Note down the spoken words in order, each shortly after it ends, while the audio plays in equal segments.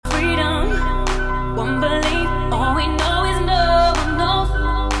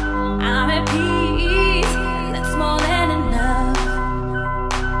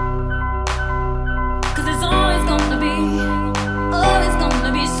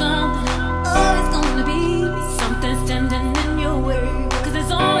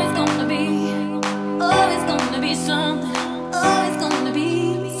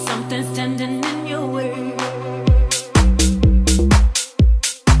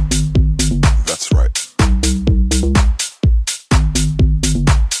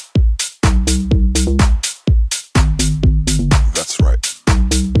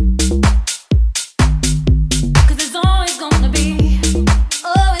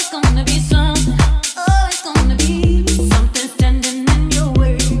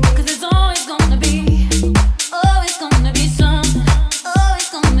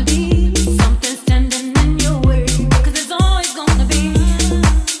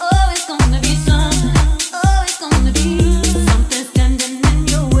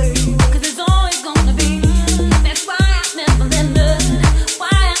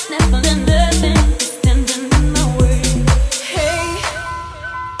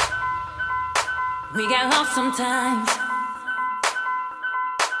We get lost sometimes,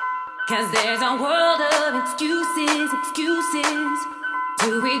 'cause there's a world of excuses.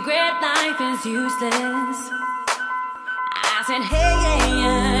 To regret life is useless. I said,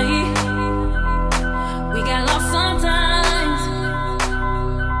 hey, we get lost sometimes,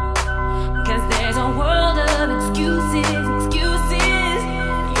 'cause there's a world of excuses.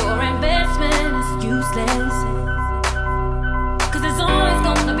 Your investment is useless. 'Cause there's always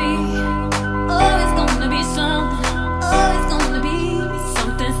gonna be something, always gonna be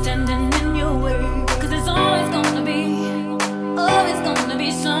something standing in your way. 'Cause there's always gonna be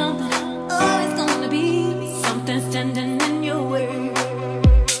something, always gonna be something standing in your way.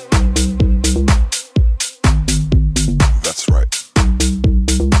 That's right.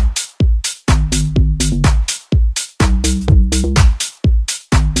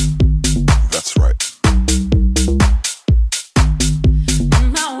 That's right.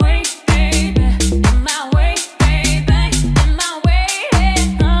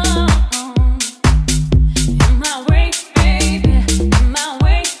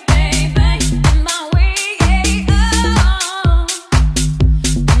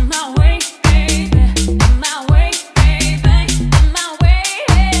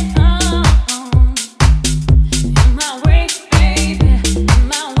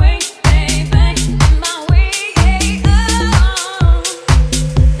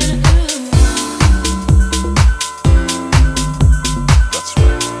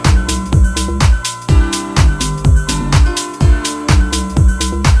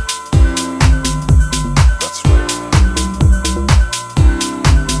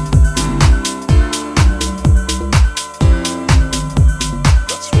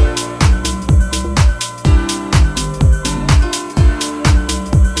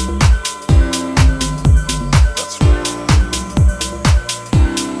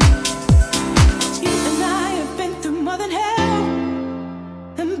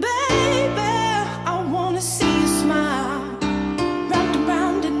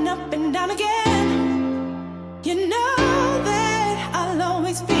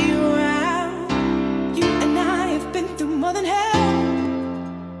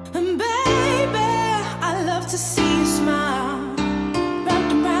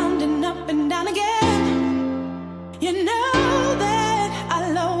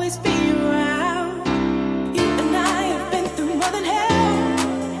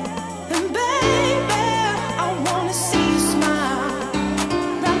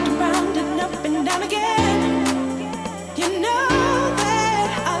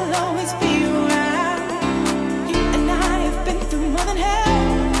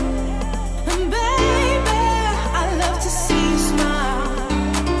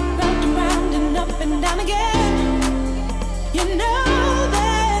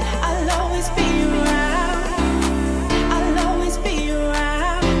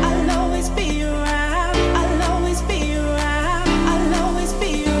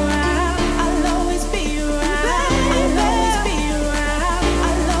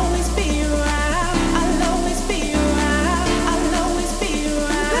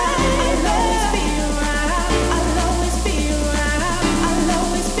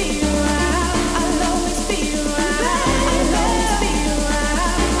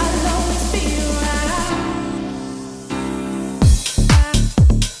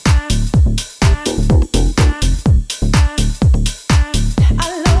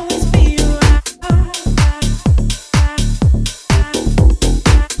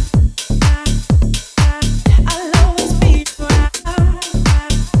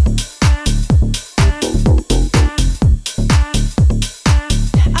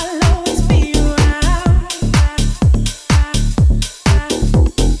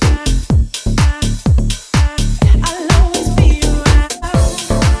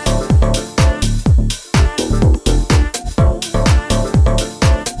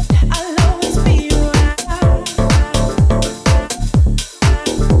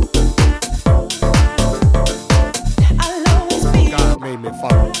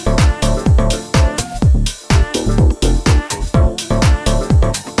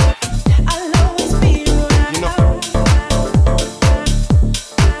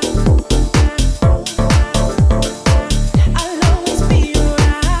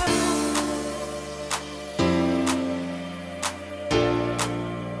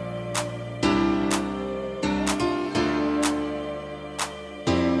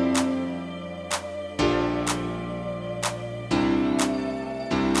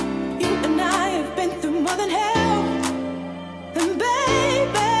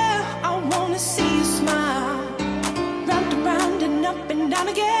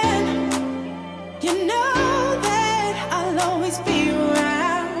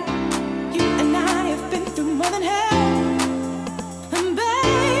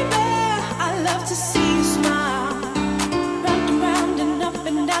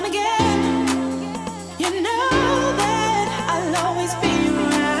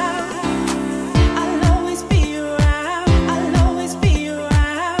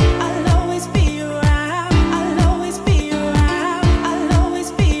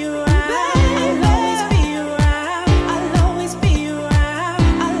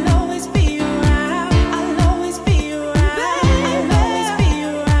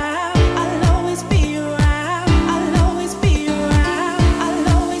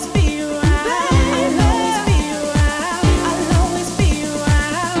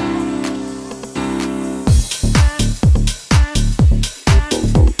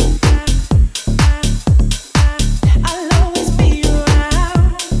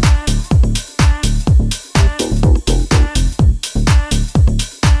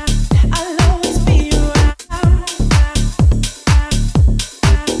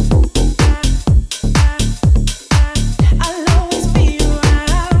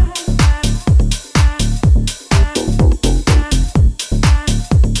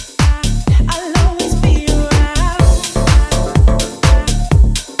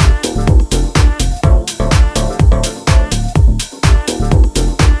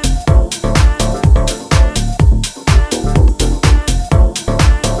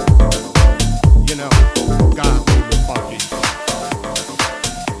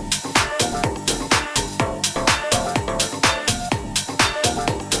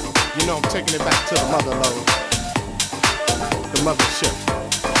 You know I'm taking it back to the mother lode, the mothership.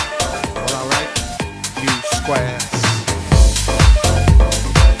 Well, alright, you squares.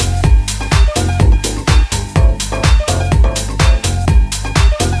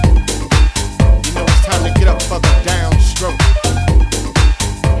 You know it's time to get up for the downstroke.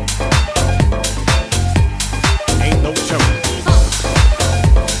 Ain't no joke.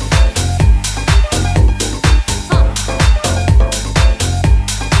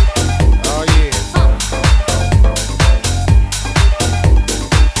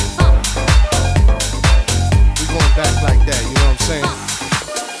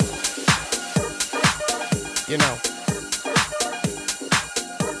 You know,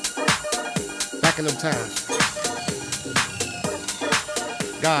 back in them times,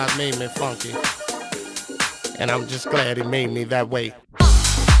 God made me funky, and I'm just glad He made me that way.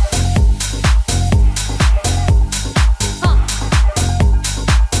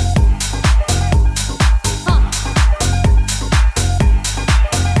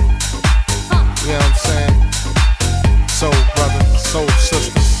 You know what I'm saying? Soul brother, soul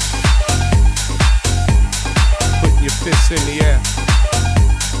sister. Your fists in the air.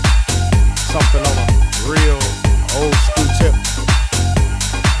 Something on a real old school tip.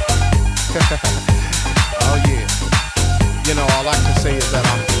 Oh yeah. You know, all I can say is that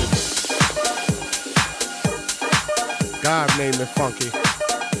God made me funky,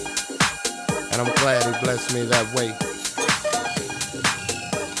 and I'm glad He blessed me that way.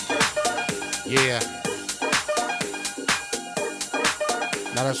 Yeah.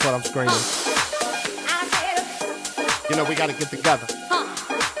 Now that's what I'm screaming. You know, we gotta get together.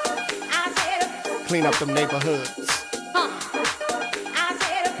 Clean up them neighborhoods.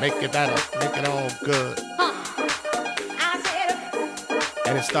 Make it better, make it all good.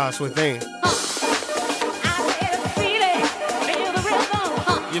 And it starts within.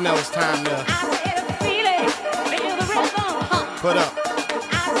 You know it's time to put up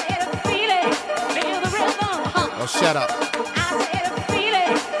or shut up.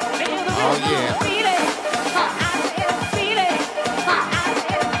 Oh yeah.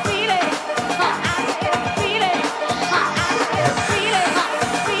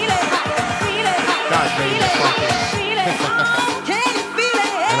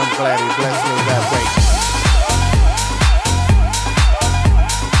 And I'm glad He blessed me that way.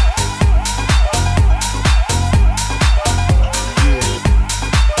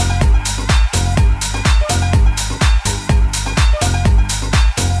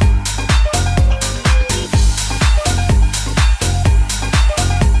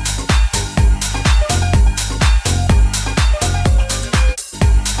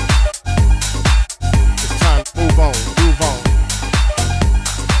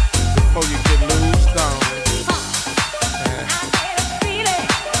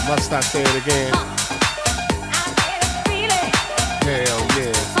 Must I say it again? Hell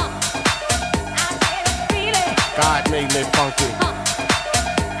yeah. God made me funky,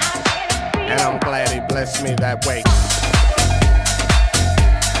 and I'm glad He blessed me that way.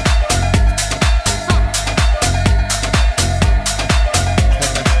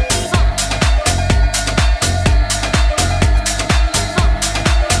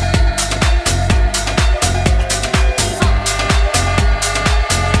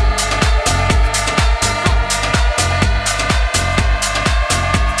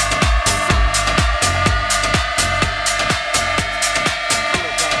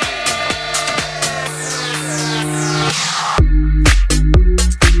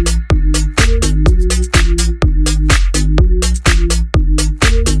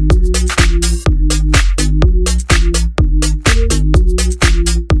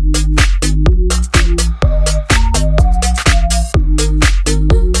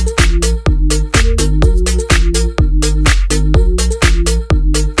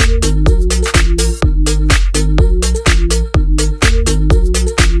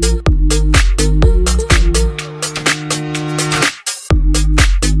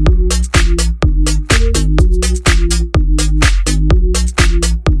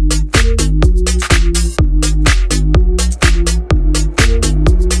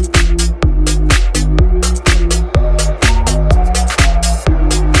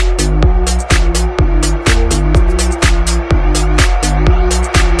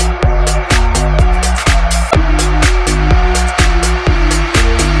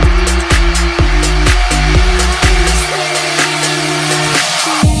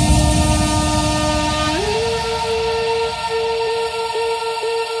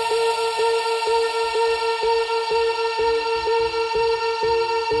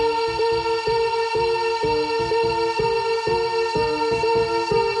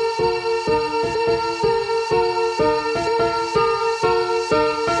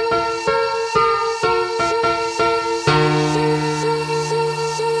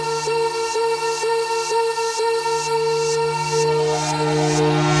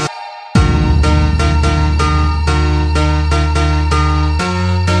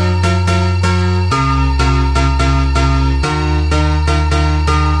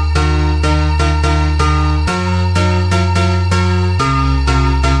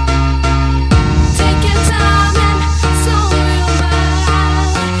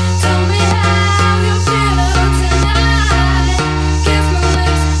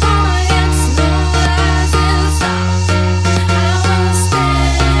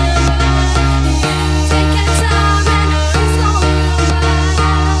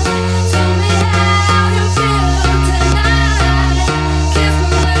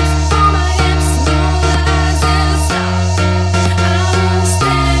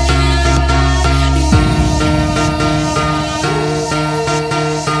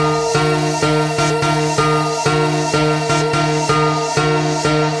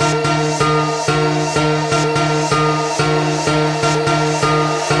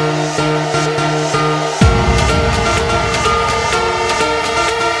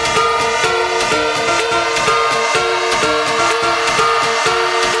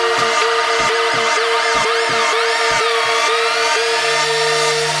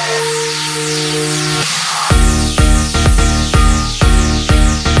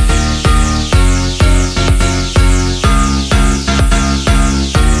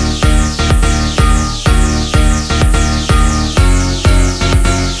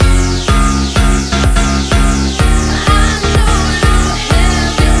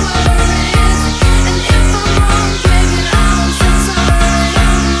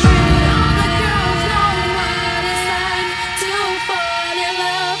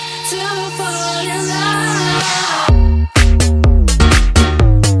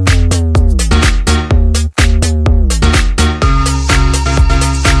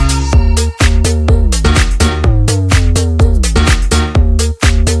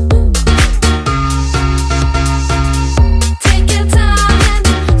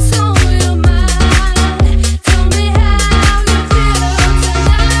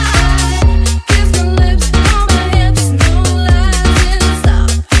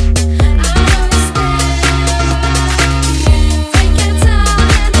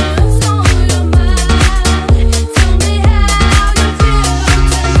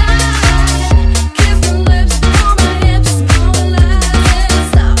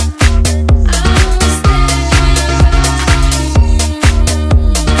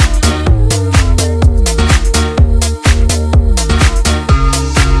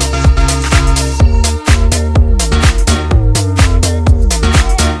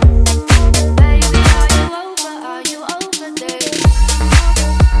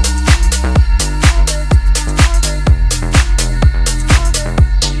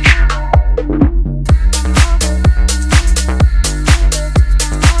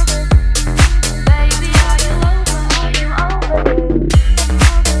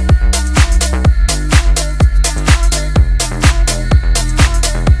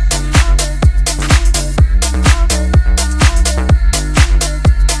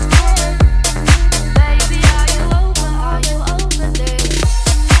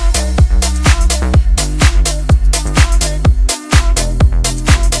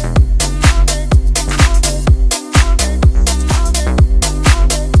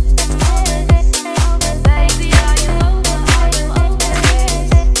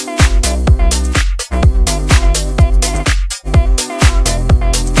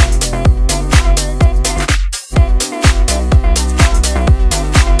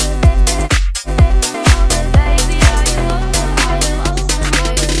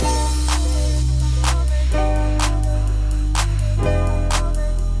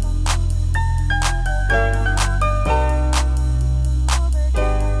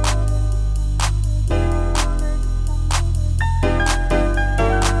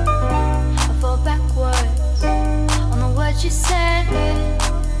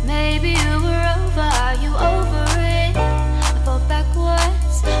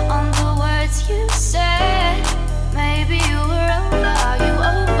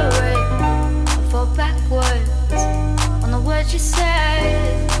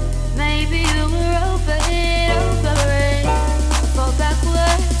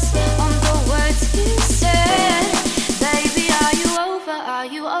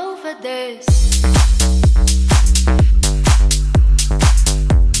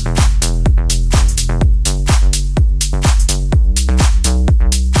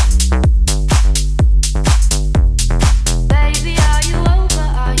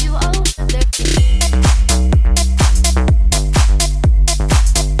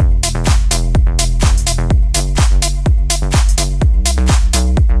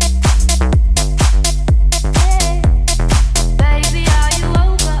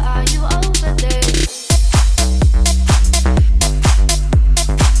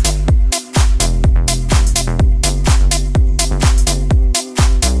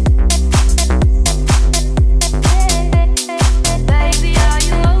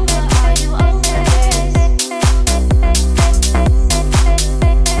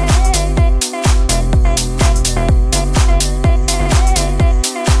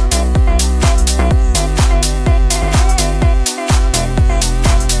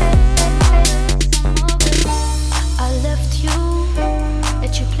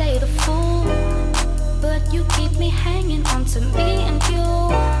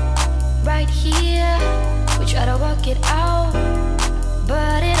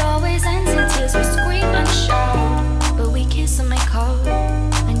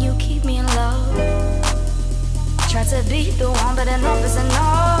 enough is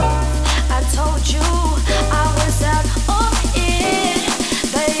enough. I told you I was out of it.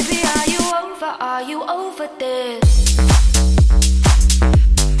 Baby, are you over? Are you over this?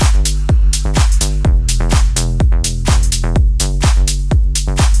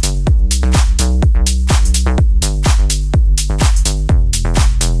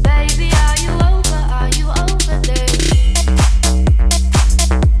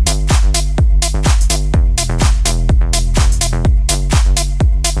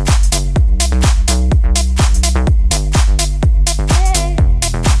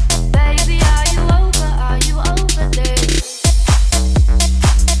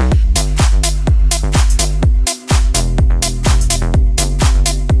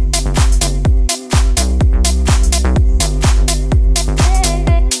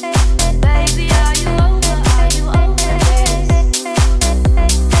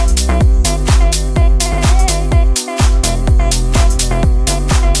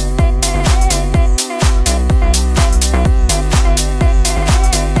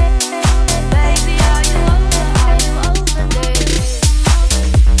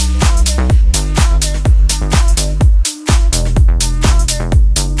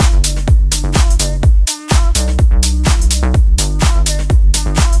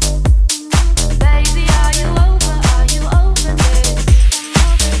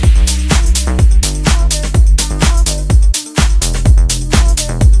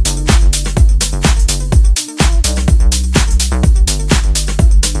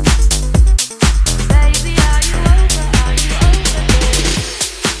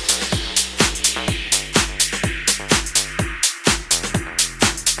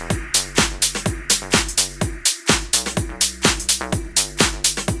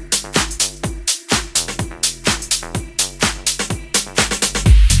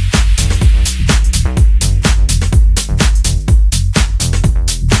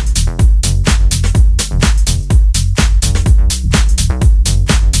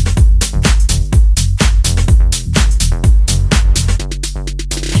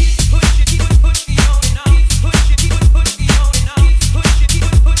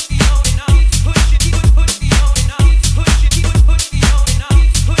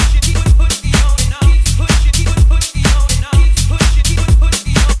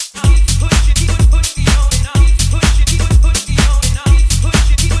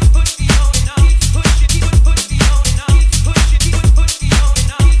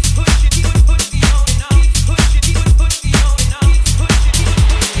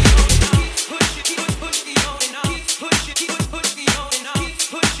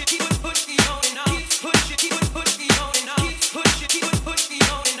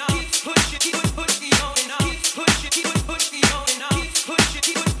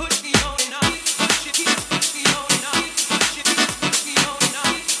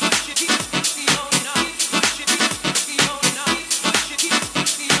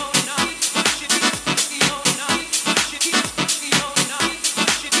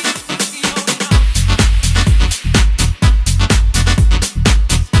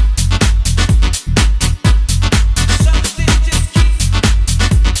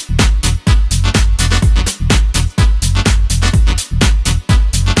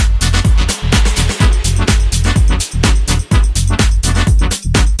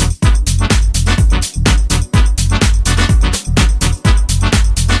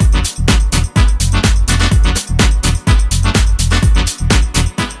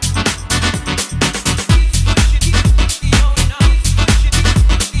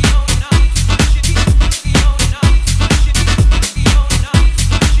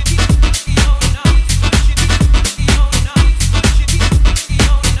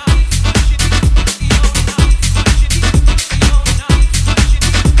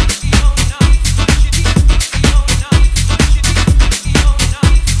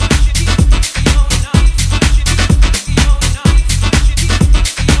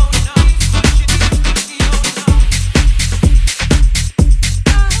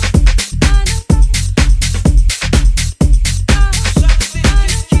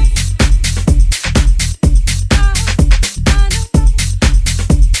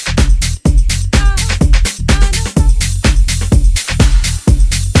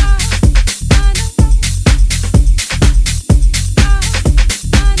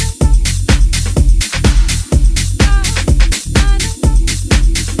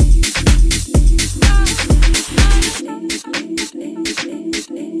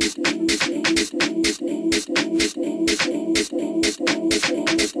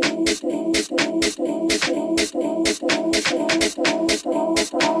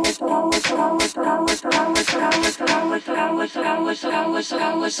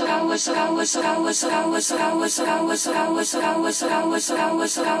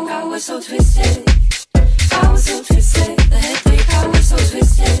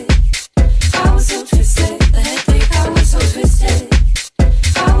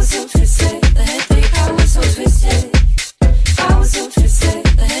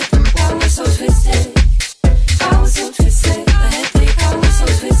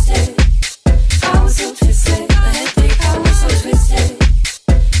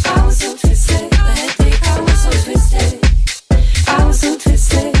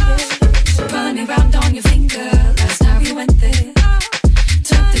 Running round on your finger, last time we went there.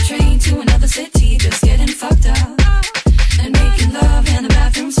 Took the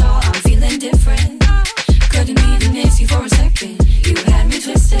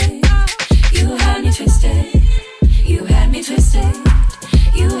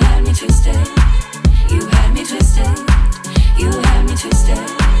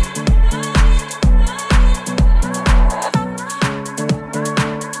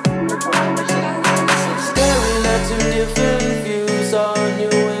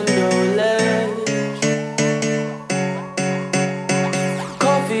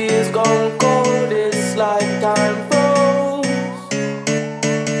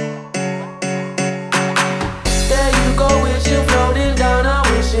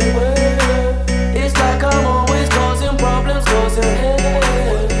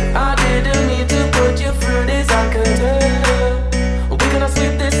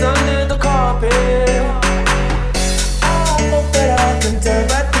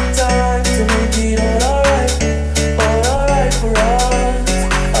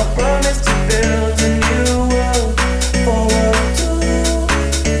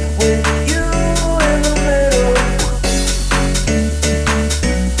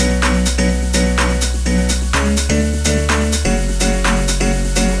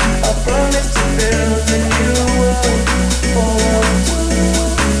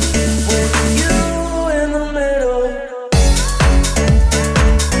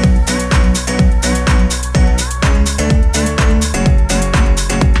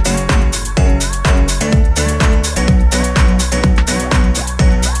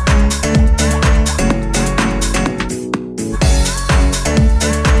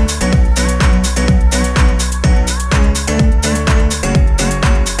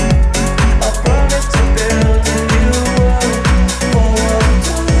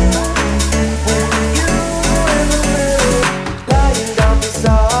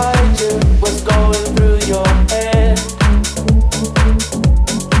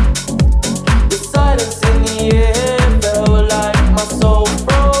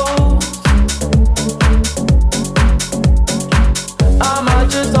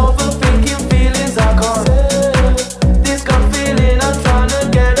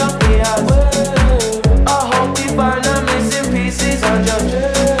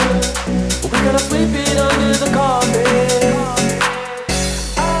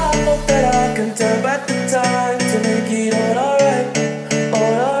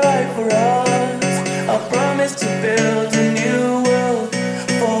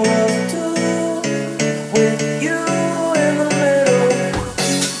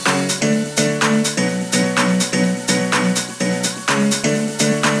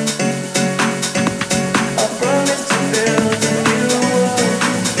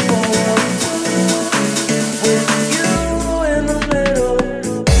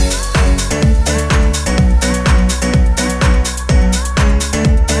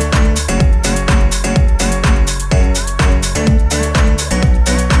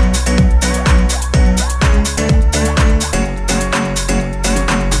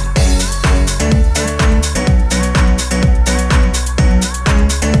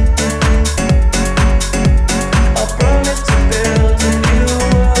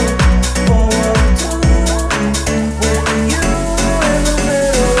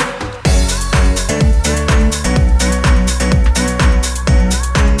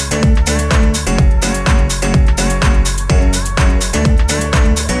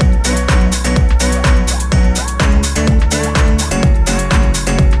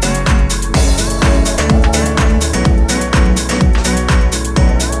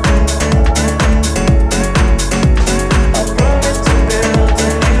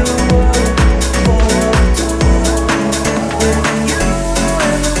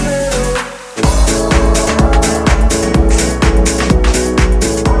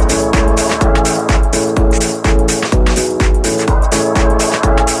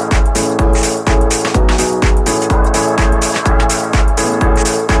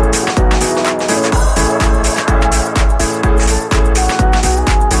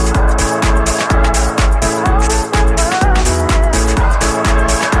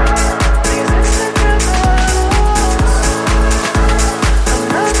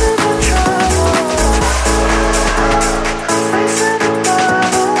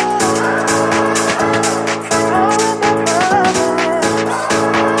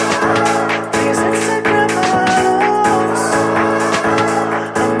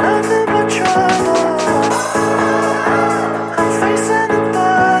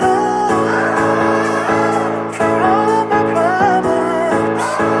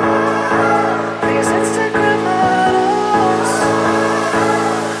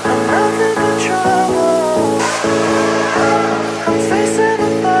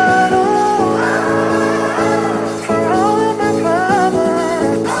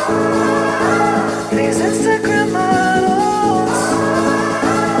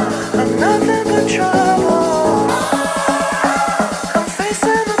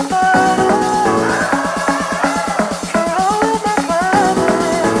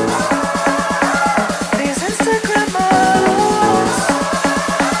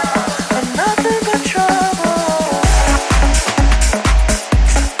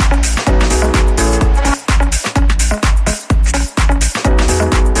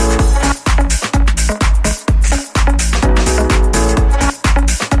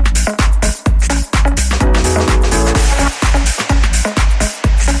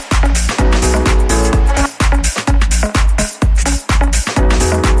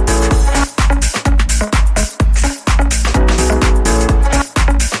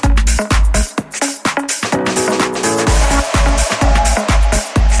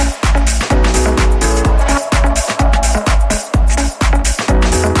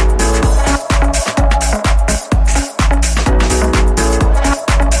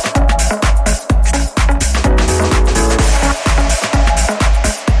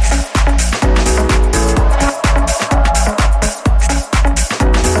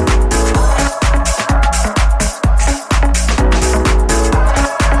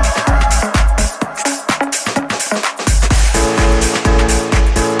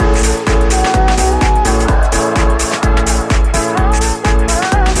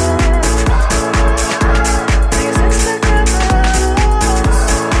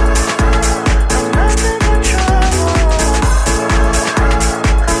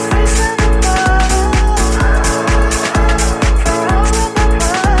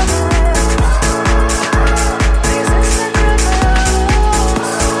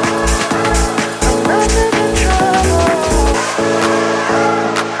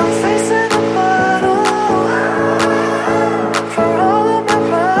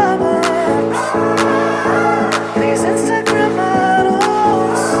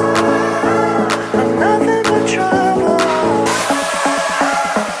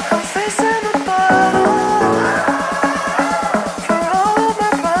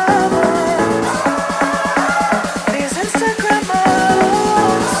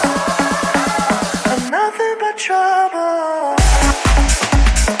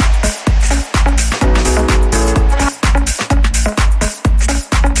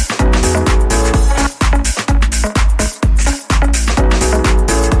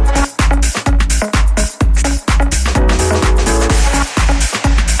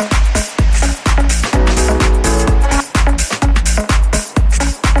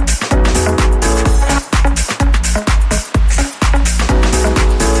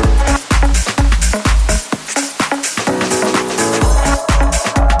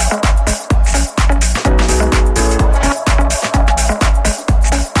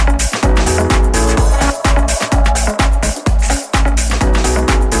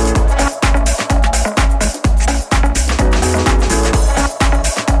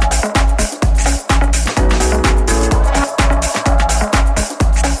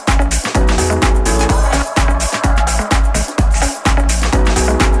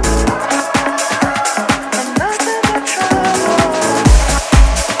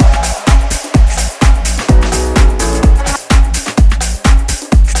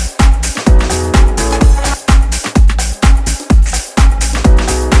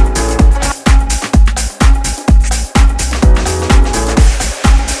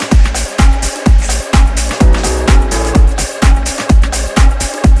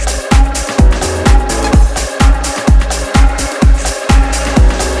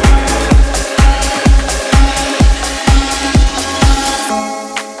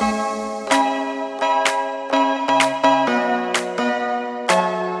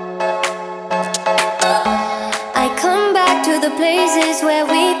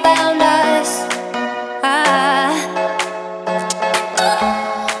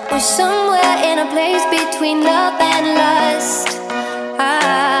somewhere in a place between love and lust.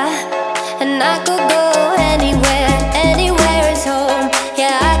 And I could go anywhere, anywhere is home.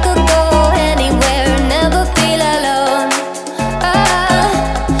 Yeah, I could go anywhere, never feel alone.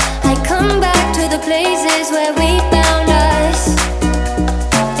 I come back to the places where we found us.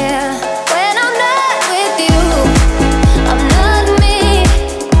 Yeah, when I'm not with you, I'm not me.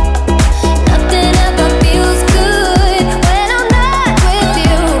 Nothing ever feels good when I'm not with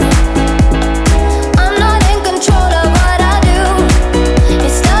you. I'm not in control of what I do.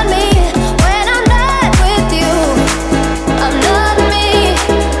 It's not me when I'm not with you. I'm not me.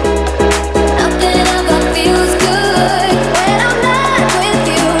 Nothing ever feels good when I'm not with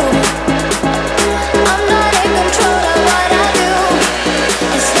you. I'm not in control of what I do.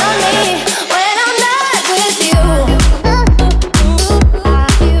 It's not me when I'm not with you.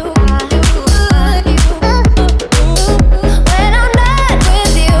 When I'm not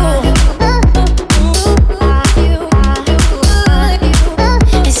with you,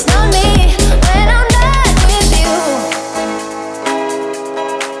 it's not me when I'm not with you.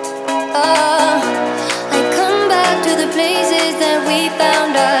 I come back to the places that we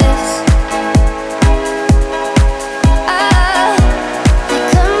found us. I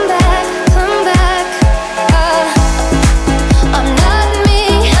come back. I'm not me,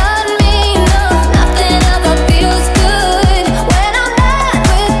 no. Nothing ever feels good when I'm not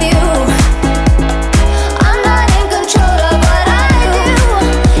with you. I'm not in control of what I do.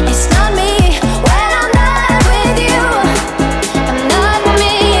 It's not me when I'm not with you. I'm not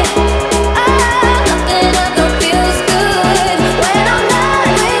me. Nothing ever feels good when I'm not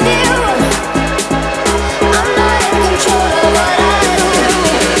with you. I'm not in control of what I do.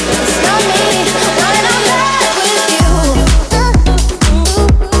 It's not me when I'm not with you.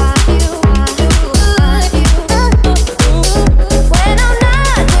 When I'm not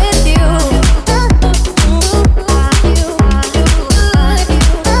with you,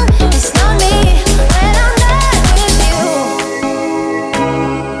 it's not me when I'm not with you.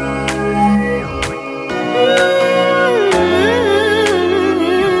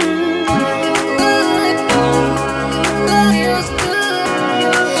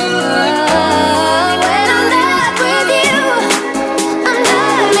 When I'm not with you, I'm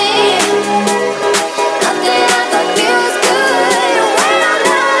not me. Nothing ever feels good when I'm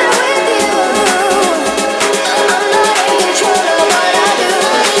not with you. I'm not in control of what I do.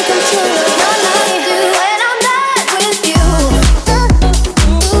 In control of what I do when I'm not with you.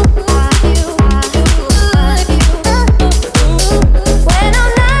 When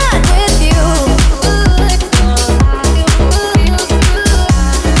I'm not with you,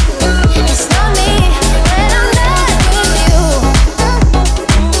 it's not me when I'm not with you.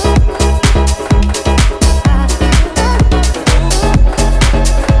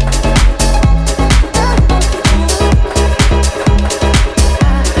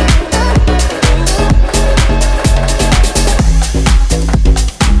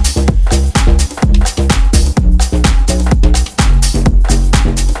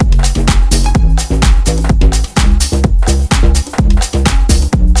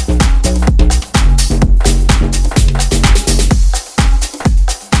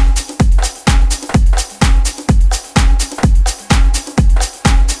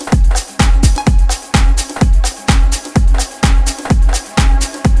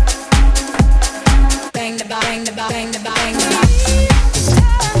 Bang the bang the bang the bang the bang.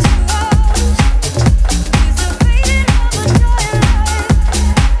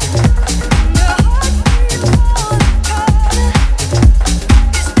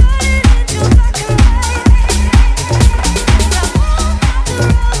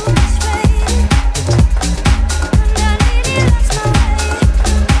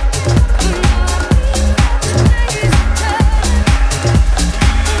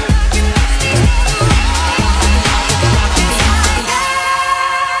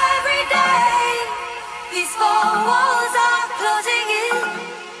 Every day, these four walls are closing in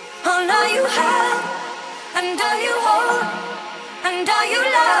on all you have, and all you hold, and all you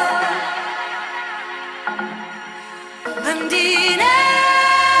love. And in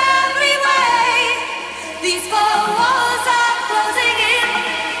every way, these four walls are closing in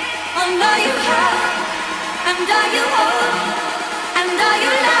on all you have, and all you hold, and all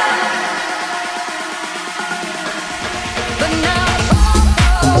you love. But now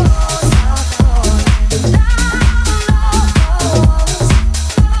all walls are falling down, all walls.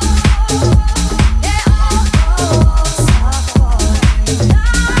 Yeah, all walls are falling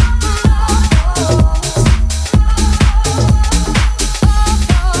down, all walls.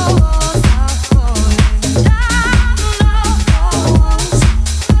 All walls are falling down, all walls.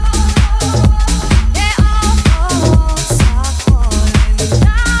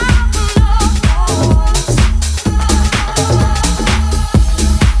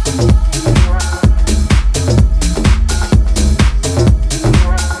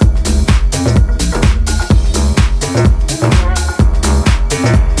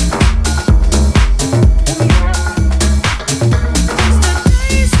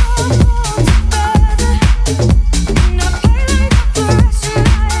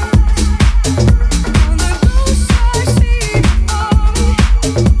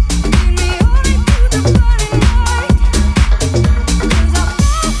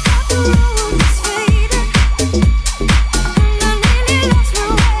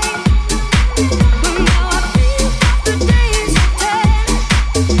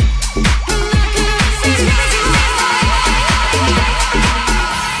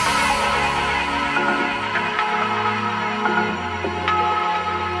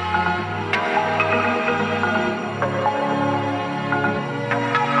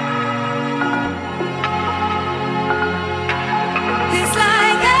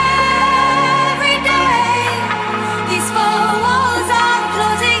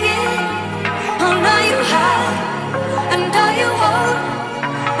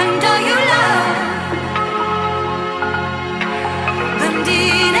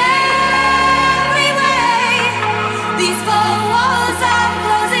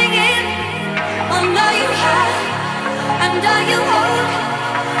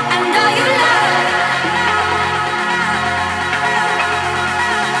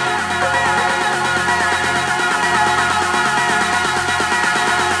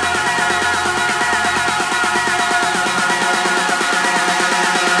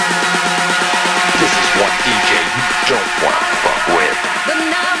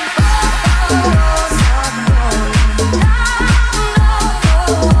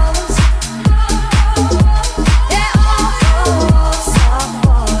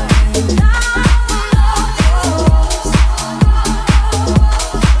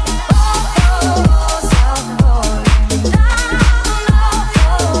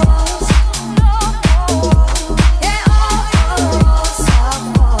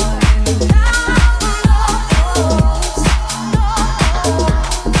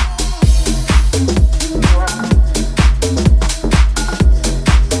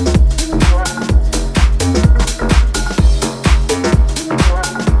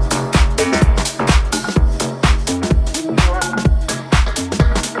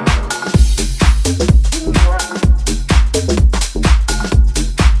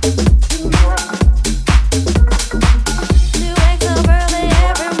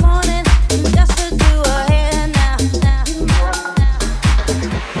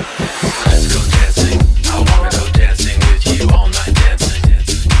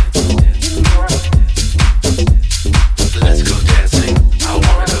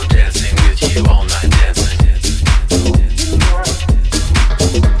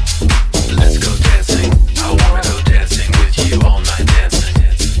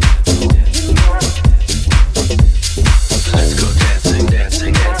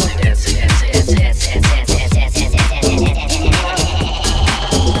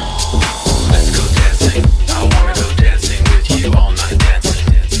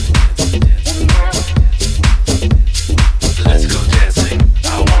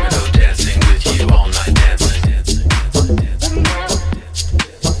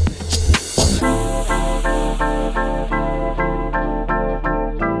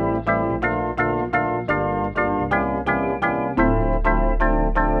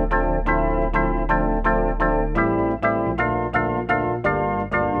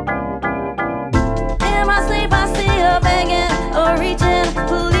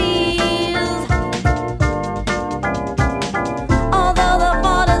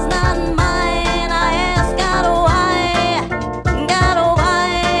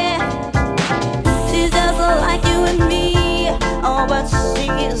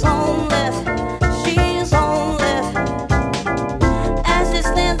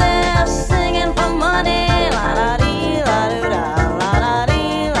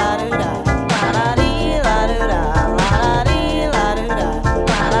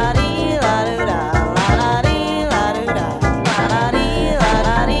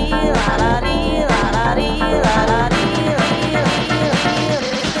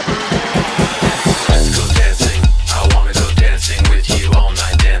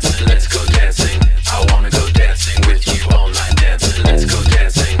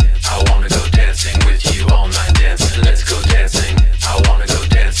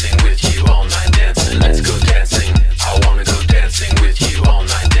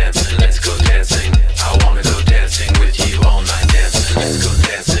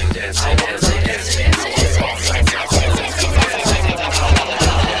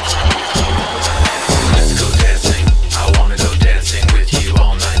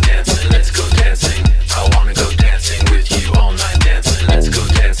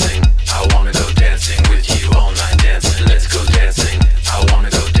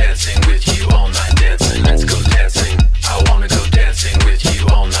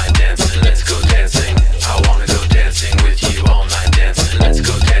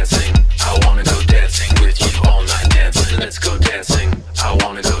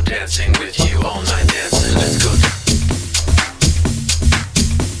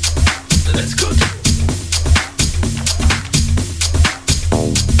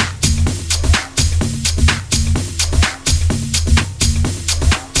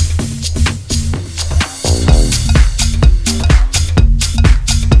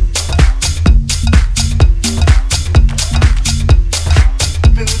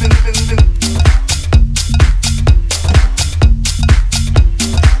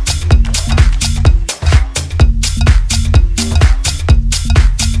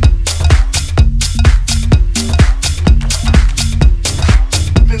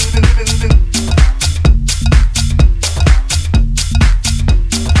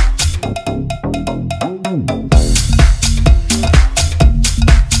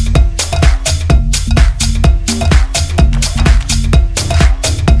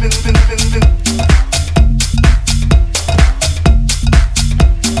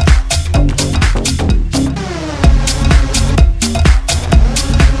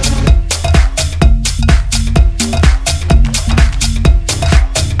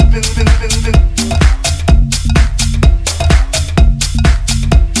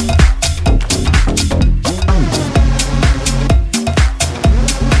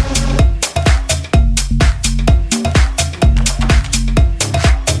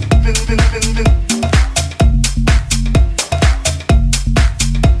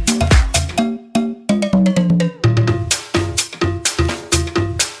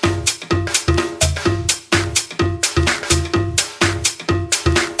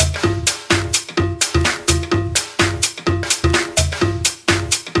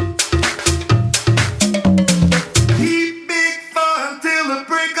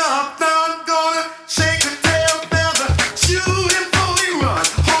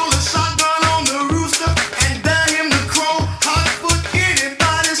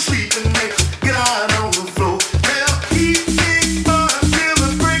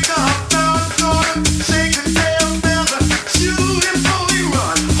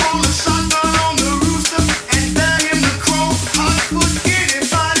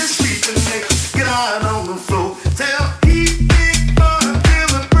 Tell he big fun till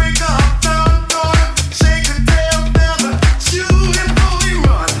the break of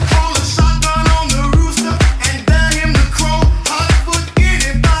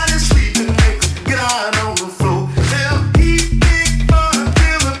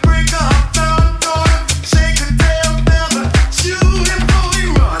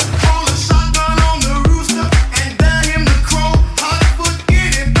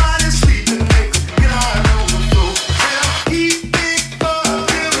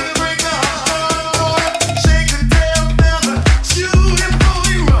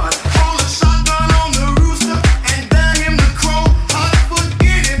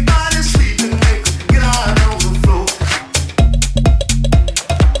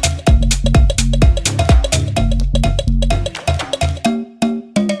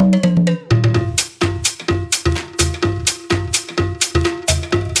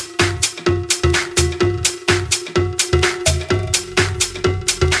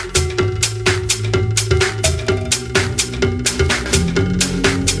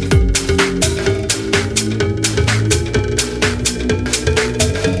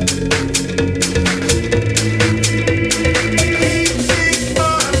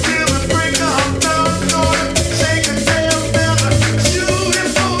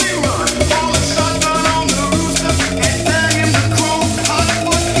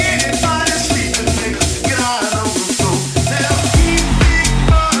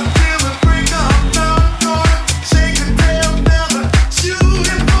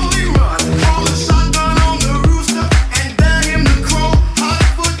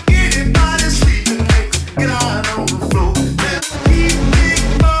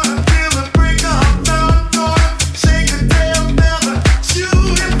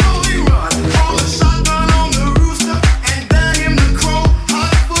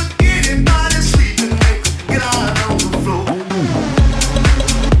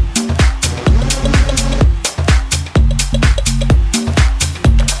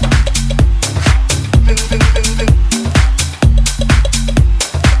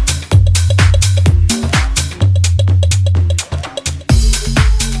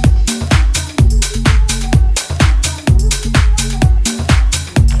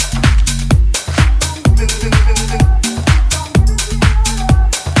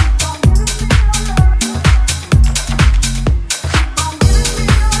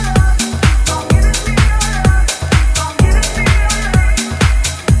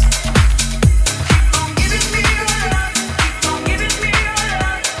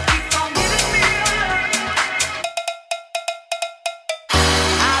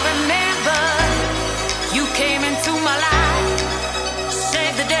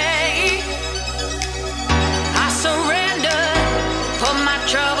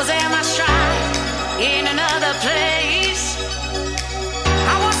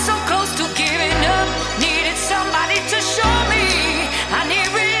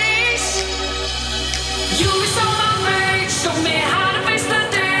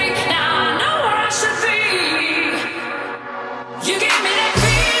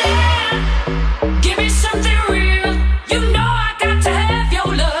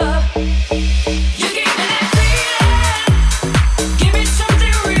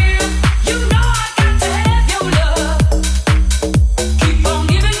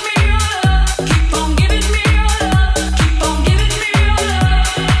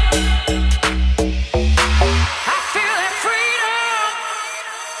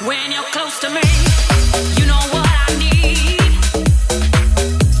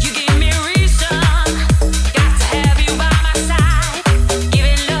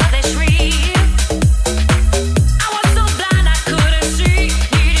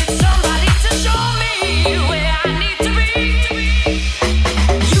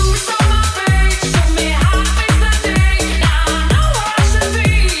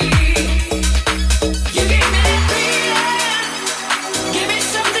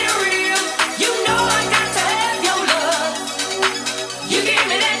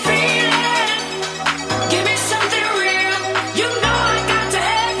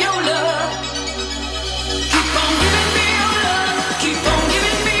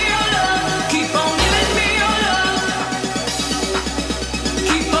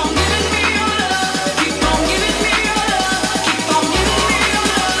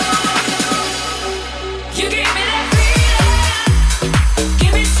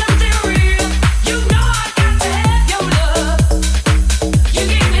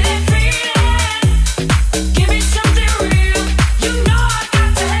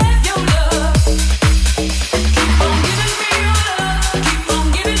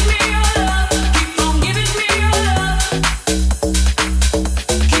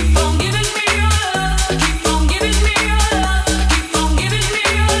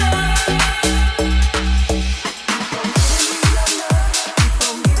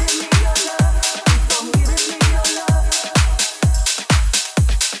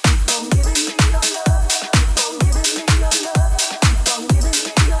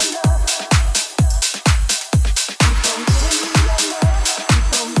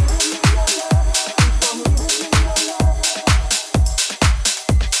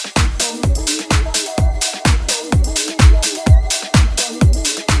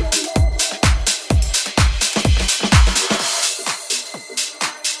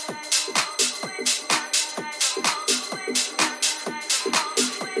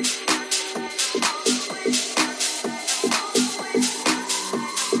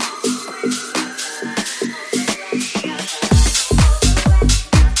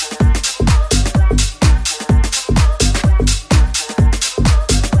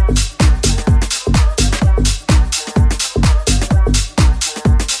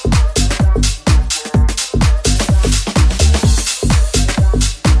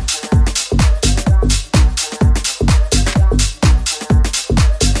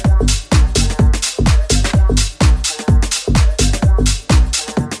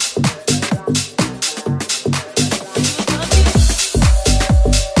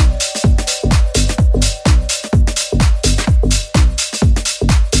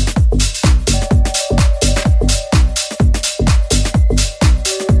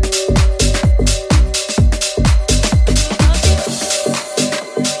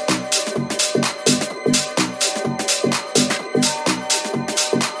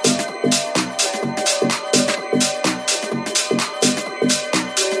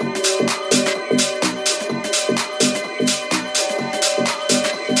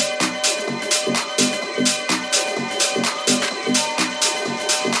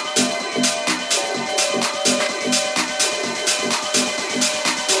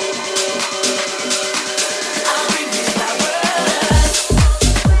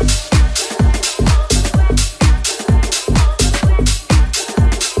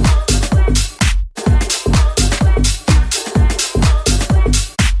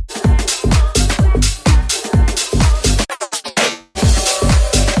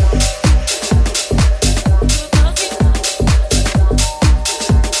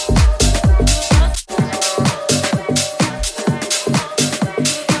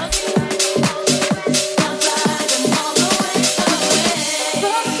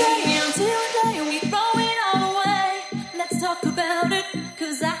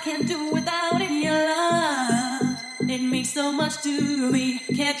do without it, your love. It means so much to me.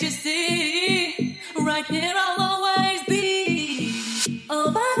 Can't you see? Right here I'll always be. Oh,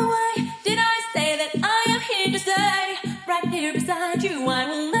 by the way, did I say that I am here to stay? Right here beside you, I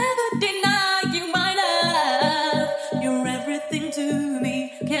will never deny you my love. You're everything to me.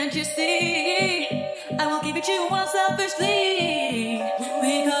 Can't you see? I will give it to you unselfishly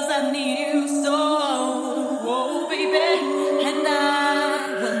because I need you so, oh baby, and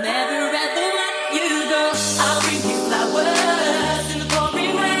I will never ever let you go. I'll bring you flowers in the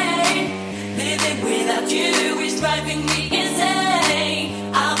pouring rain. Living without you is driving me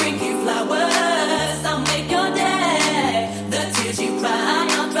insane. I'll bring you flowers, I'll make your day. The tears you cry,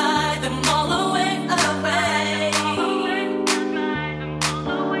 I'll dry them all away.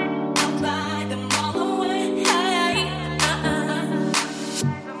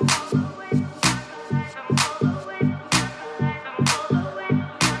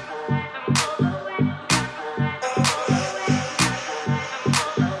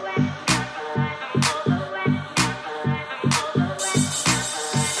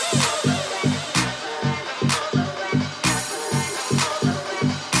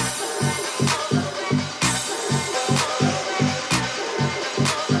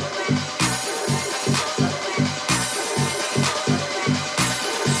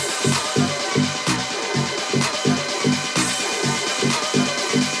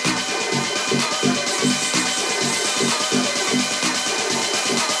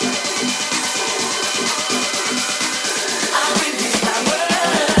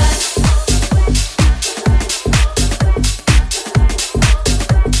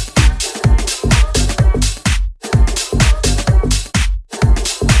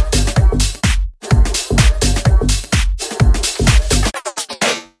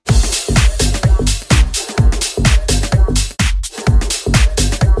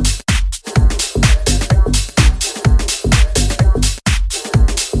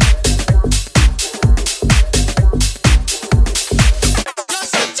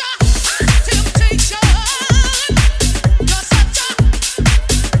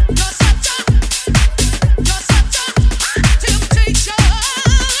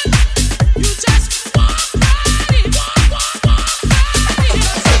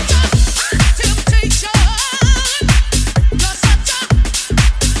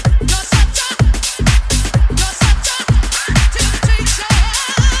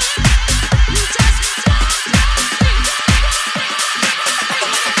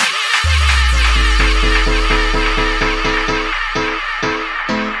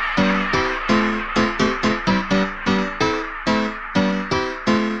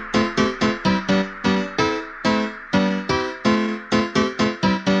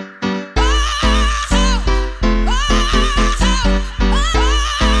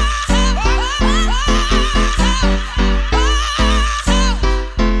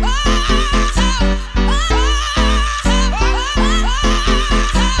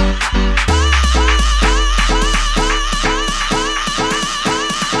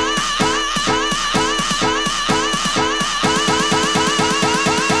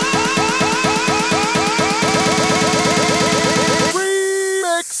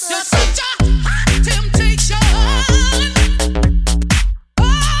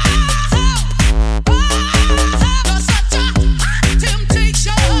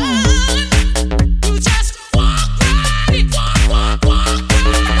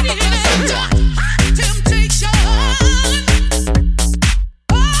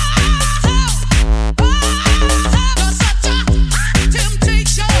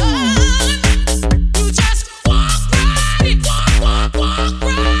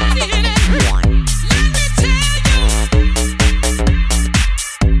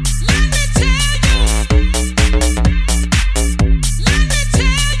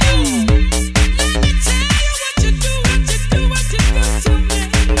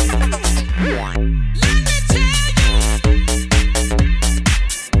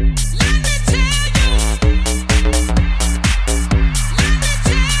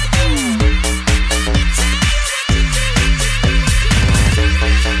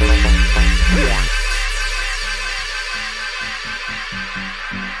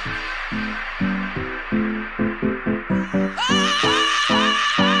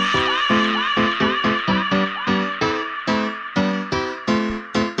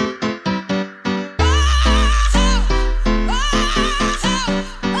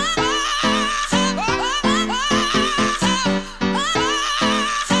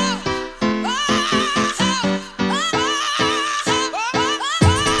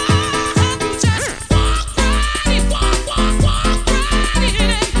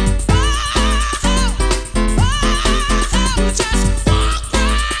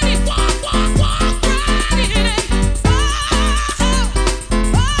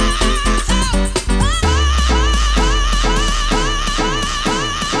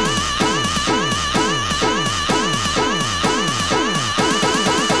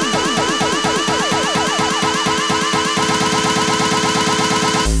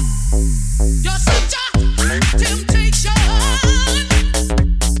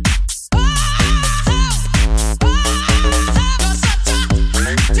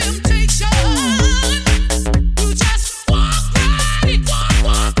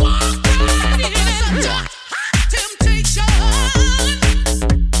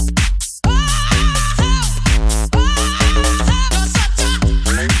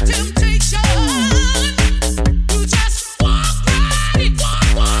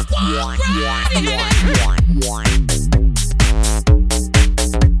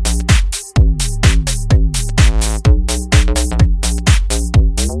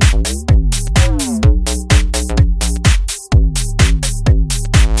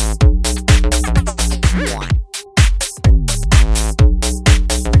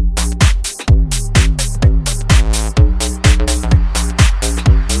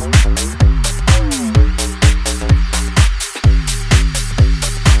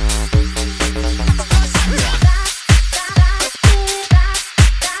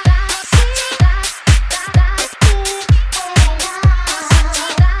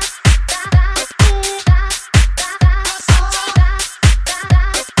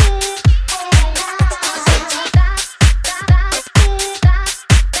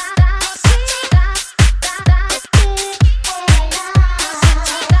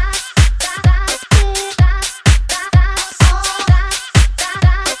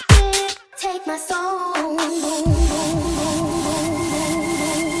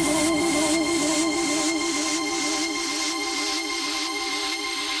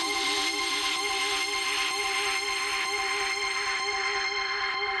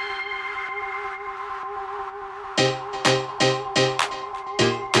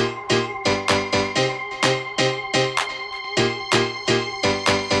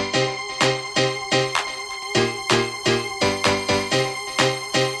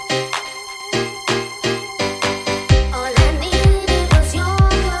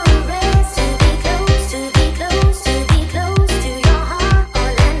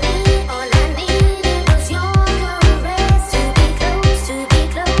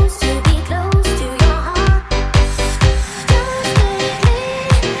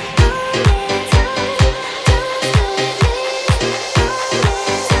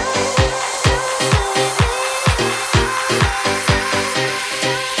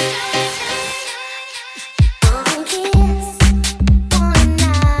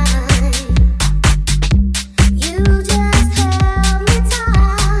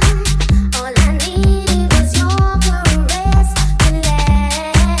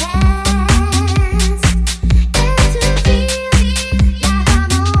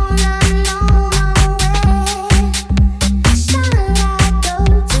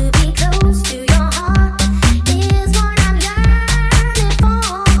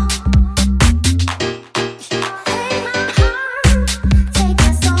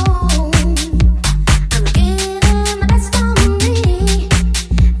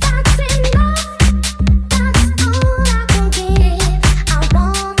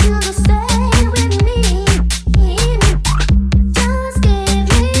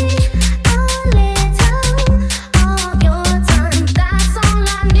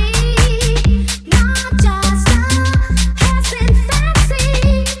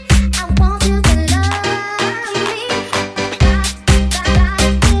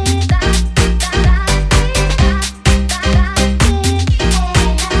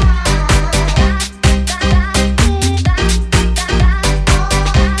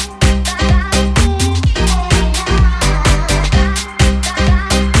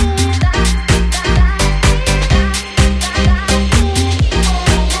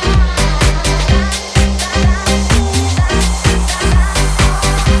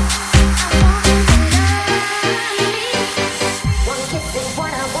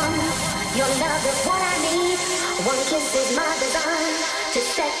 what I want. Your love is what I need. One kiss is my design to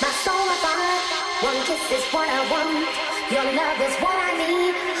set my soul afire. One kiss is what I want. Your love is what I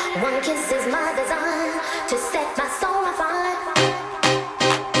need. One kiss is my design to set my soul afire.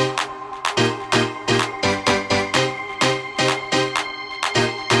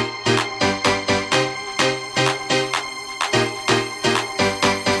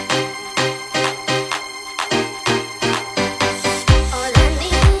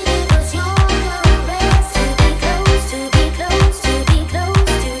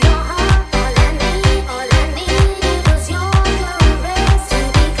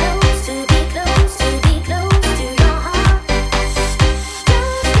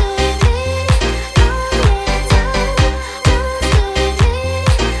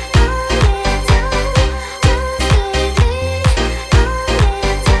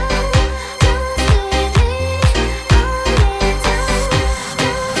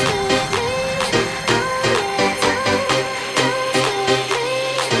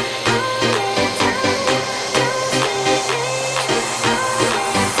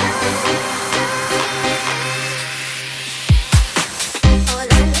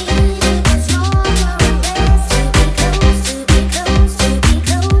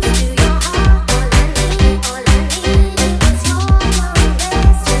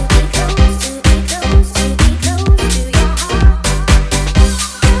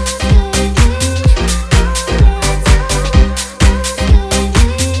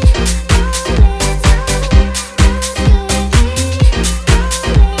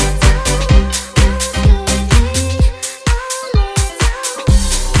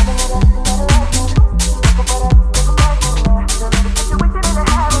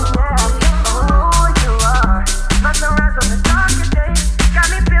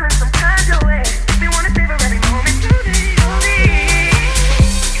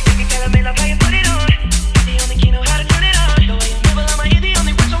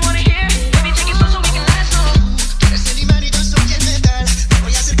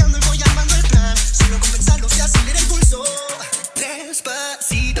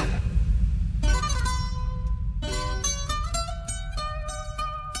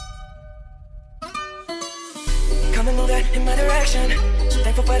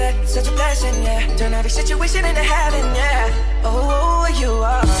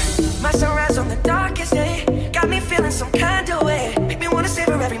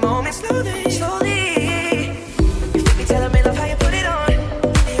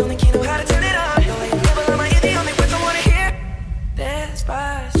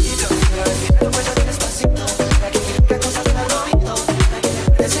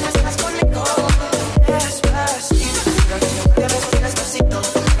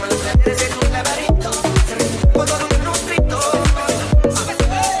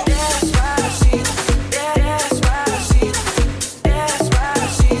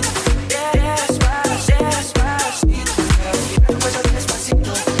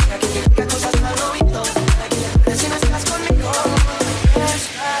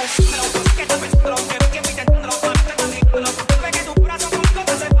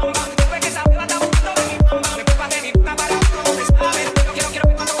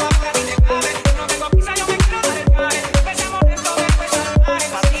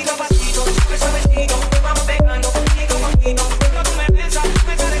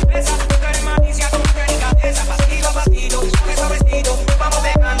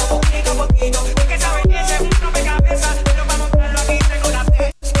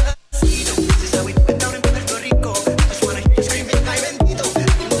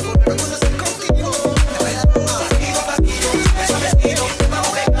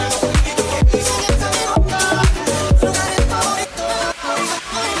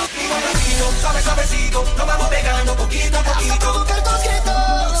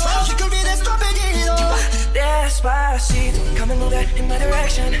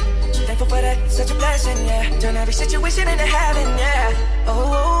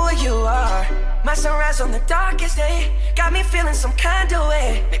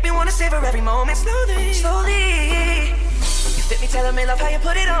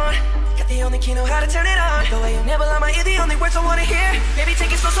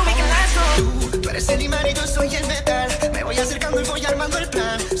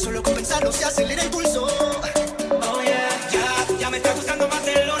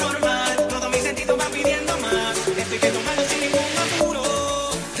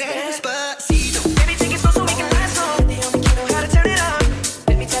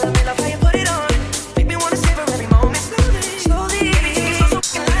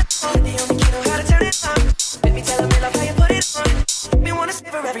 Me wanna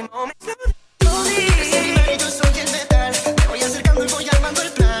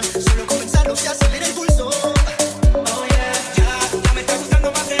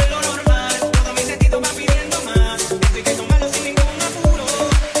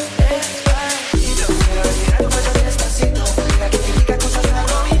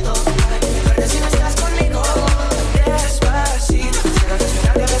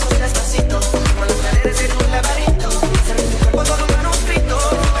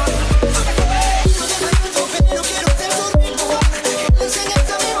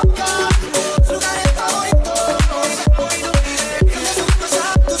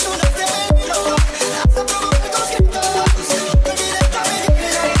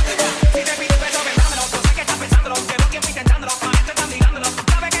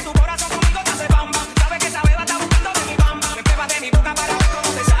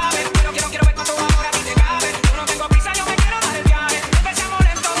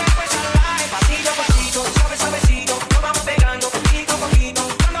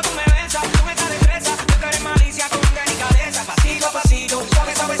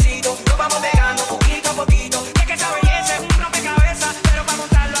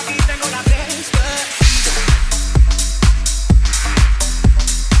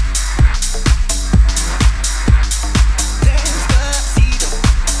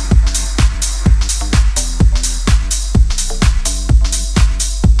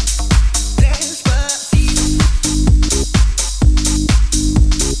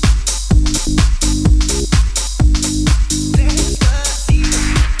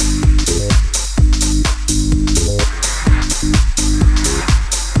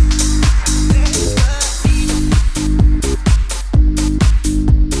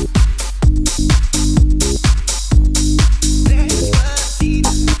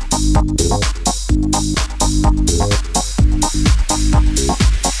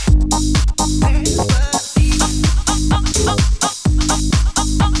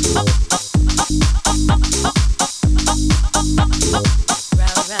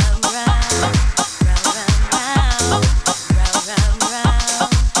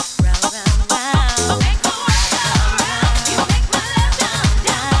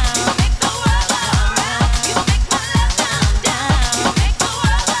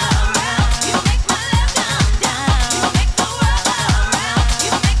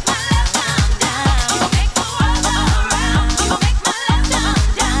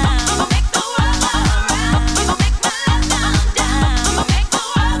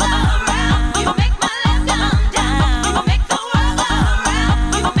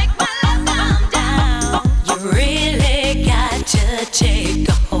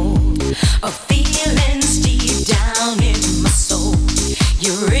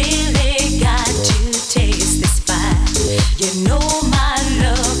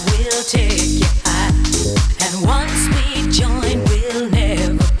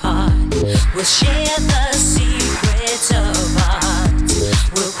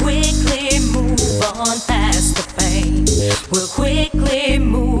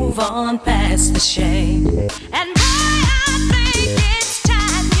on past the shame. And boy, I think it's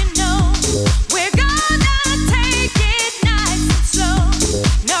time, you know, we're gonna take it nice and slow.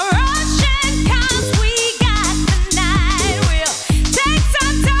 No rushing 'cause we got the night. We'll take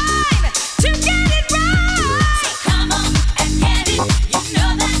some time to get it right. So come on and get it. You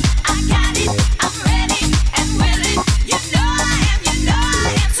know that I got it. I'm ready and willing. You know I am, you know I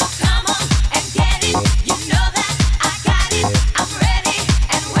am. So come on and get it. You know that I got it. I'm ready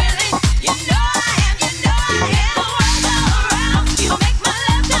and willing. You know I am, you know I am.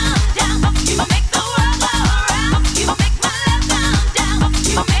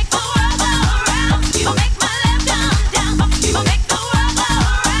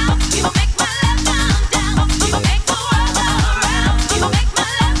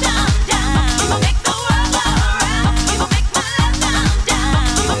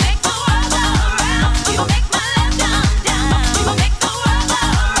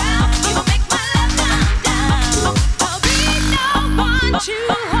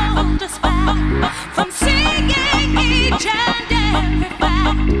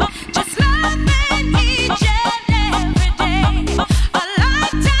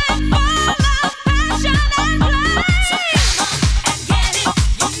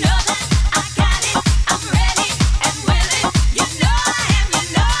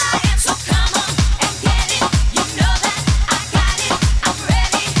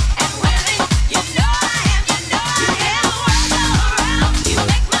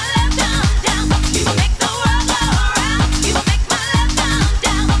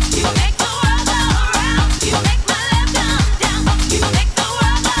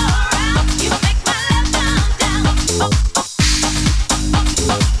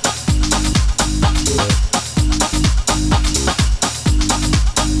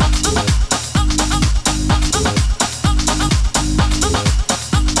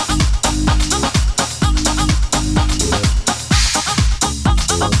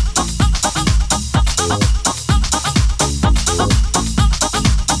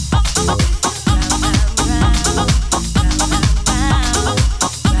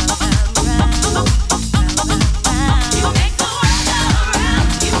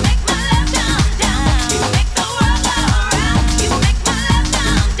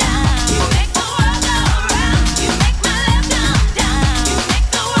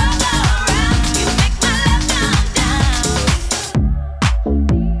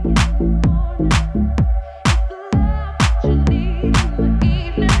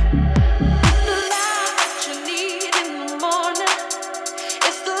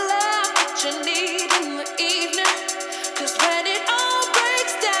 what you need in